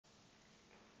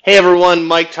Hey everyone,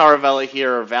 Mike Taravella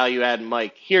here, or Value Add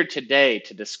Mike, here today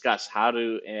to discuss how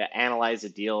to analyze a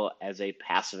deal as a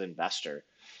passive investor.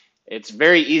 It's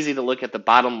very easy to look at the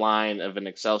bottom line of an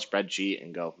Excel spreadsheet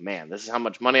and go, man, this is how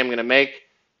much money I'm going to make,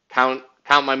 count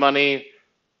my money,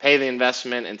 pay the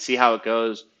investment, and see how it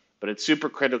goes. But it's super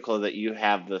critical that you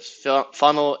have this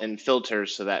funnel and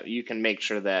filters so that you can make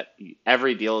sure that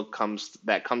every deal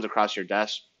that comes across your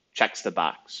desk checks the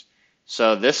box.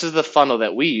 So this is the funnel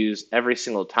that we use every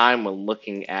single time when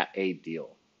looking at a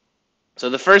deal. So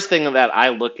the first thing that I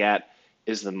look at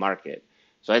is the market.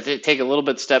 So I take a little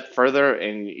bit step further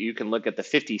and you can look at the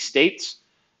 50 states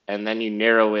and then you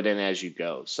narrow it in as you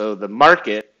go. So the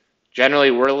market,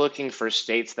 generally we're looking for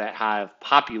states that have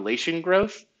population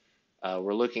growth,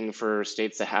 we're looking for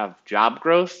states that have job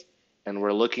growth, and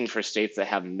we're looking for states that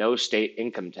have no state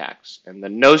income tax. And the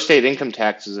no state income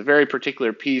tax is a very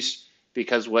particular piece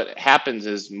because what happens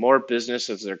is more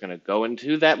businesses are going to go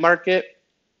into that market,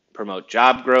 promote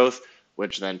job growth,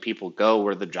 which then people go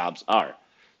where the jobs are.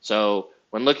 So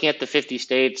when looking at the 50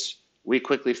 states, we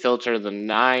quickly filter the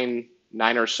nine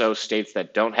or so states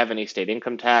that don't have any state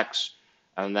income tax.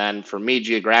 And then for me,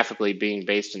 geographically being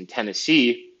based in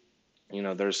Tennessee,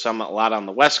 there's a lot on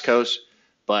the West Coast,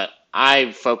 but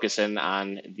I focus in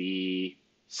on the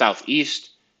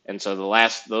Southeast. And so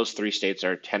those three states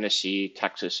are Tennessee,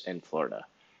 Texas, and Florida.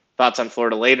 Thoughts on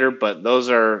Florida later, but those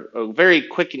are a very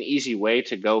quick and easy way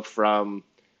to go from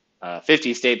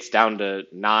 50 states down to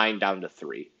nine, down to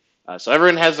three. So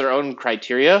everyone has their own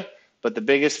criteria, but the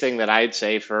biggest thing that I'd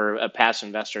say for a passive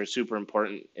investor is super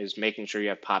important is making sure you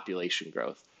have population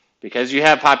growth. Because you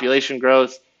have population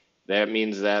growth, that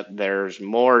means that there's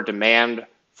more demand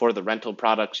for the rental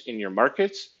products in your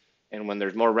markets. And when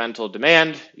there's more rental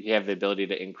demand, you have the ability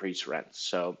to increase rents.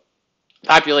 So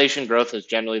population growth is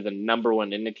generally the number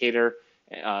one indicator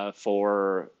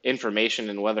for information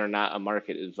and whether or not a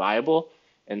market is viable.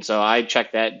 And so I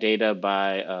check that data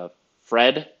by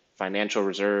FRED, Financial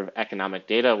Reserve Economic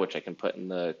Data, which I can put in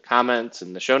the comments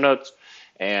and the show notes,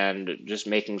 and just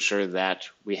making sure that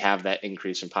we have that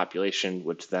increase in population,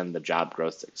 which then the job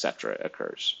growth, et cetera,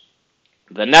 occurs.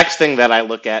 The next thing that I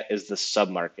look at is the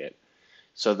submarket.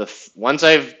 So once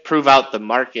I've proved out the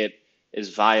market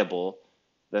is viable,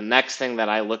 the next thing that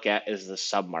I look at is the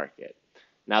submarket.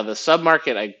 Now the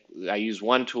submarket, I use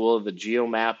one tool, the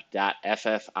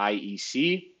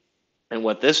geomap.ffie, and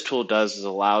what this tool does is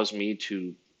allows me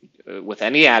to, with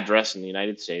any address in the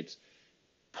United States,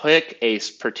 pick a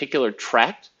particular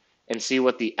tract and see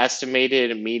what the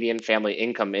estimated median family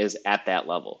income is at that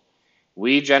level.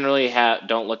 We generally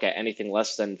don't look at anything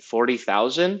less than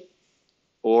 40,000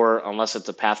 or unless it's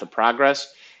a path of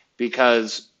progress,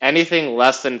 because anything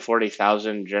less than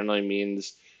 40,000 generally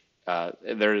means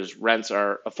there's rents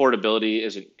are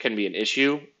affordability can be an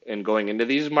issue in going into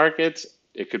these markets.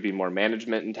 It could be more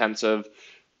management intensive.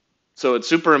 So it's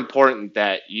super important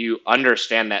that you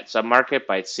understand that submarket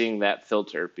by seeing that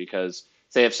filter, because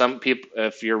say if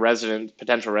your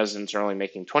potential residents are only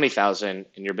making 20,000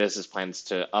 and your business plans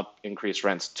to increase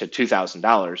rents to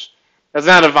 $2,000, that's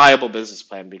not a viable business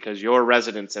plan because your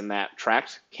residents in that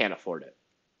tract can't afford it.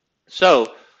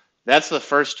 So that's the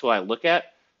first tool I look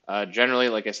at. Generally,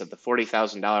 like I said, the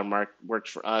 $40,000 mark works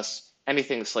for us.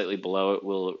 Anything slightly below it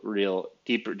will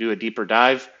do a deeper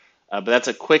dive. But that's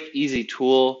a quick, easy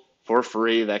tool for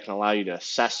free that can allow you to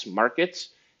assess markets.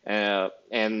 And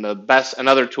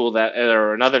another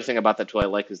thing about that tool I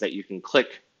like is that you can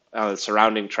click the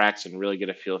surrounding tracts and really get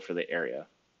a feel for the area.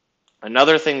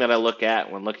 Another thing that I look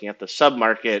at when looking at the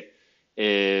submarket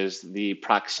is the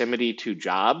proximity to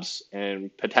jobs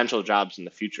and potential jobs in the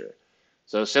future.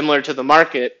 So similar to the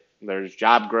market, there's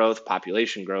job growth,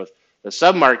 population growth. The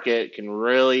submarket can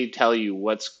really tell you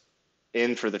what's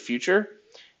in for the future.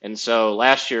 And so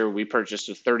last year we purchased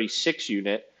a 36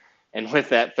 unit, and with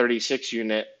that 36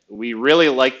 unit, we really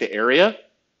liked the area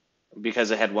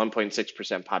because it had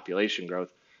 1.6% population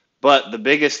growth. But the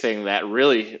biggest thing that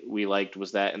really we liked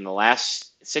was that in the last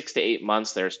 6 to 8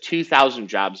 months, there's 2,000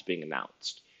 jobs being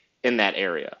announced in that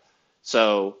area.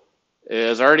 So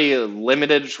there's already a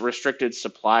limited, restricted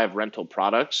supply of rental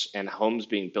products and homes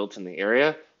being built in the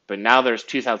area, but now there's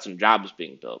 2,000 jobs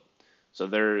being built. So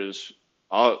there's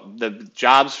all the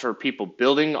jobs for people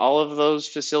building all of those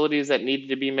facilities that needed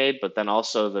to be made, but then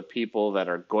also the people that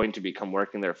are going to become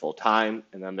working there full time,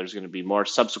 and then there's going to be more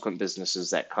subsequent businesses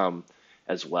that come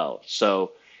as well.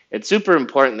 So it's super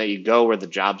important that you go where the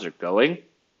jobs are going.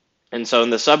 And so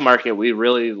in the submarket, we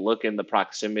really look in the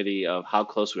proximity of how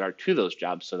close we are to those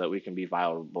jobs so that we can be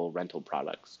viable rental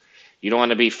products. You don't want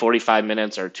to be 45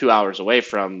 minutes or 2 hours away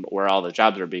from where all the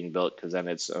jobs are being built, because then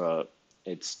it's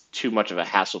it's too much of a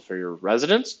hassle for your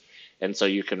residents, and so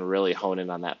you can really hone in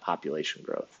on that population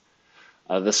growth.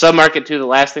 The submarket too. The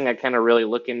last thing I kind of really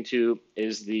look into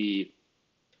is the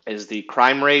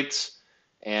crime rates,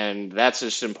 and that's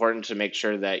just important to make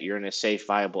sure that you're in a safe,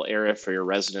 viable area for your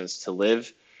residents to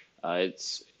live.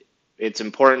 It's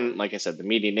important, like I said, the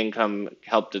median income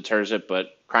help deters it,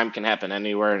 but crime can happen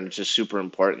anywhere, and it's just super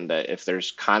important that if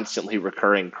there's constantly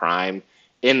recurring crime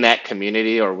in that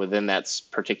community or within that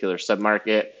particular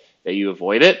submarket, that you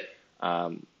avoid it.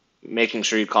 Making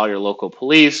sure you call your local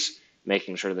police,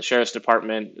 making sure the sheriff's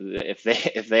department,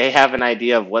 if they have an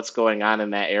idea of what's going on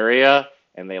in that area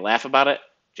and they laugh about it,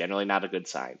 generally not a good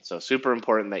sign. So super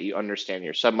important that you understand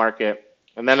your submarket.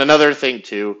 And then another thing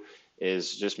too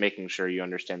is just making sure you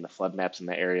understand the flood maps in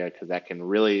the area, because that can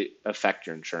really affect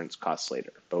your insurance costs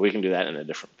later. But we can do that in a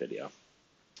different video.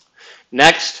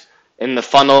 Next in the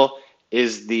funnel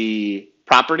is the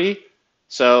property.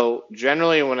 So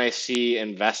generally when I see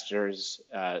investors,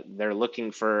 they're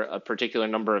looking for a particular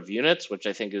number of units, which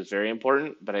I think is very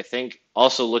important, but I think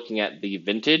also looking at the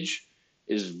vintage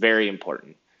is very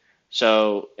important.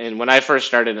 So, and when I first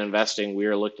started investing, we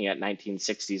were looking at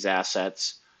 1960s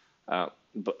assets,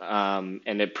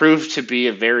 and it proved to be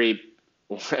a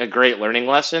great learning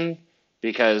lesson,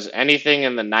 because anything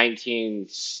in the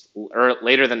or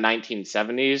later than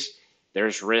 1970s,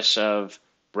 there's risks of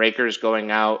breakers going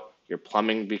out, your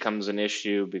plumbing becomes an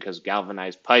issue because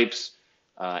galvanized pipes.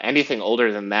 Anything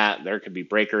older than that, there could be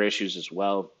breaker issues as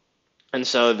well. And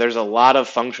so there's a lot of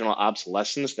functional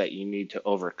obsolescence that you need to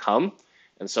overcome.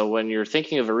 And so when you're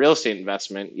thinking of a real estate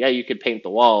investment, yeah, you could paint the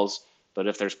walls, but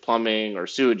if there's plumbing or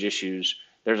sewage issues,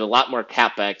 there's a lot more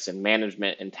capex and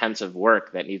management intensive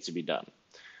work that needs to be done.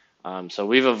 So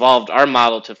we've evolved our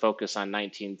model to focus on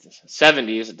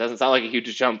 1970s. It doesn't sound like a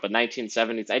huge jump, but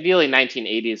 1970s, ideally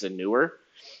 1980s and newer,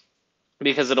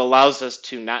 because it allows us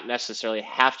to not necessarily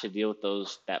have to deal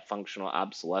with that functional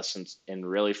obsolescence and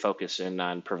really focus in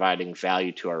on providing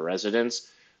value to our residents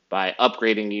by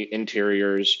upgrading the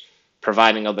interiors,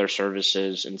 providing other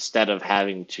services instead of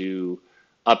having to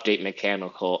update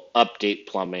mechanical, update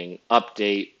plumbing,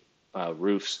 update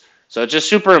roofs. So it's just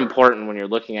super important when you're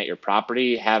looking at your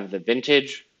property, have the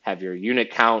vintage, have your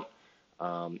unit count,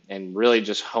 and really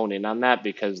just hone in on that,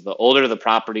 because the older the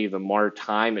property, the more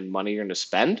time and money you're going to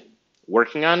spend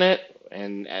working on it,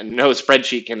 and no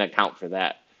spreadsheet can account for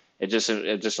that. It's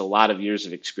just a lot of years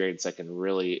of experience that can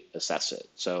really assess it.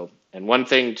 So, and one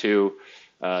thing too,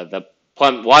 the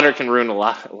water can ruin a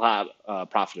lot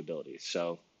profitability.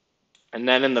 So, and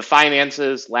then in the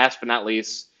finances, last but not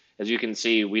least, as you can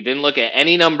see, we didn't look at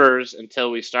any numbers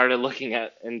until we started looking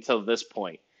at until this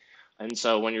point. And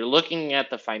so when you're looking at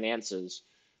the finances,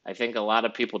 I think a lot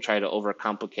of people try to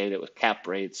overcomplicate it with cap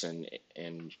rates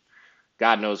and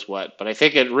God knows what. But I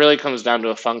think it really comes down to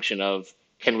a function of,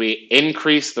 can we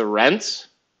increase the rents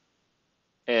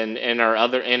in our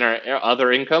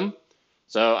other income?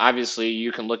 So obviously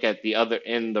you can look at the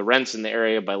rents in the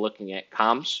area by looking at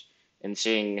comps and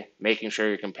making sure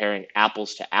you're comparing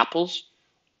apples to apples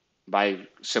by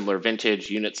similar vintage,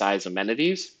 unit size,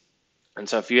 amenities. And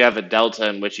so if you have a delta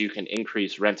in which you can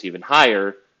increase rents even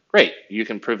higher, great, you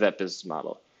can prove that business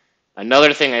model.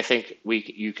 Another thing I think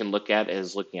you can look at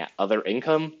is looking at other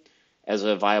income as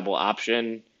a viable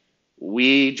option.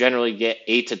 We generally get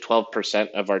 8 to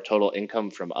 12% of our total income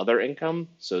from other income.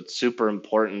 So it's super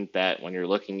important that when you're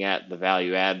looking at the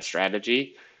value add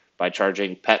strategy, by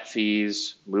charging pet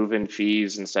fees, move-in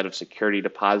fees instead of security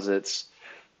deposits,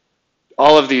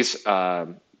 all of these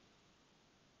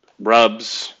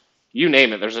rubs, you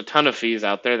name it, there's a ton of fees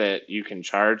out there that you can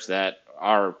charge that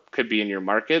could be in your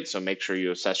market. So make sure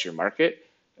you assess your market,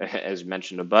 as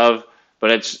mentioned above.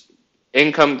 But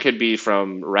income could be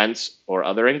from rents or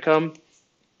other income,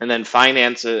 and then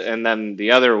finance. And then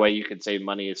the other way you could save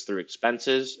money is through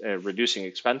expenses, reducing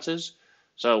expenses.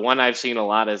 So one I've seen a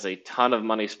lot is a ton of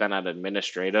money spent on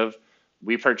administrative.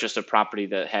 We purchased a property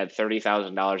that had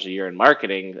 $30,000 a year in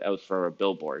marketing. That was for a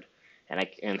billboard. And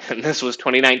this was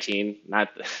 2019,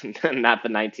 not the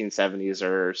 1970s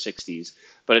or 60s.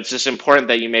 But it's just important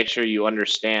that you make sure you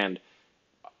understand,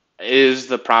 is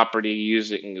the property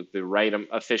using the right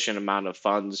efficient amount of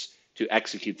funds to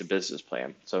execute the business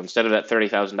plan. So instead of that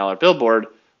 $30,000 billboard,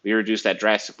 we reduced that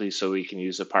drastically so we can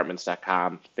use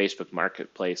apartments.com, Facebook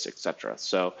Marketplace, etc.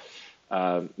 So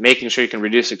making sure you can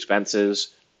reduce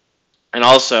expenses. And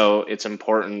also, it's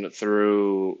important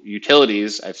through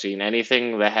utilities. I've seen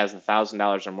anything that has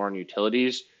 $1,000 or more in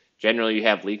utilities, generally you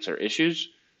have leaks or issues.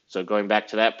 So going back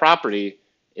to that property,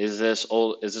 is this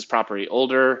property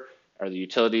older? Are the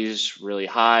utilities really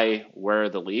high? Where are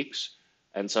the leaks?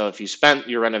 And so if you spent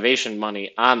your renovation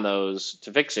money on those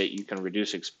to fix it, you can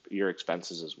reduce your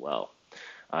expenses as well.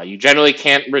 You generally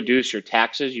can't reduce your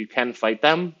taxes. You can fight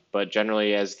them, but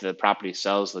generally, as the property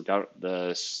sells,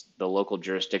 the local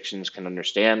jurisdictions can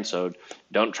understand. So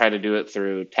don't try to do it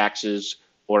through taxes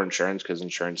or insurance, because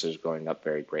insurance is going up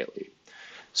very greatly.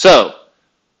 So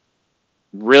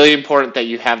really important that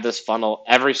you have this funnel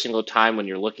every single time when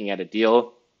you're looking at a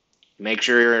deal. Make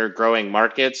sure you're growing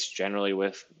markets, generally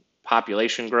with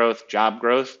population growth, job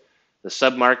growth. The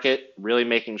submarket, really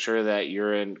making sure that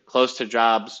you're in close to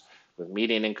jobs with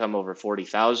median income over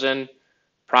 40,000.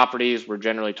 Properties, we're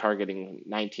generally targeting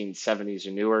 1970s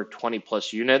or newer, 20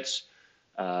 plus units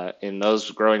in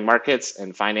those growing markets.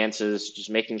 And finances, just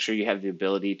making sure you have the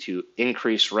ability to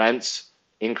increase rents,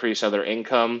 increase other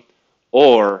income,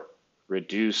 or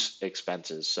reduce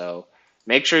expenses. So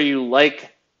make sure you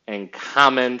like and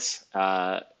comment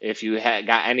if you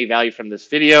got any value from this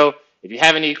video. If you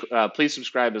have any, please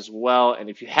subscribe as well. And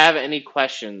if you have any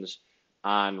questions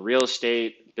on real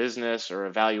estate, business, or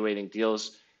evaluating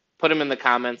deals, put them in the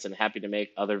comments, and happy to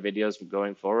make other videos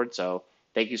going forward. So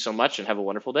thank you so much and have a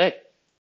wonderful day.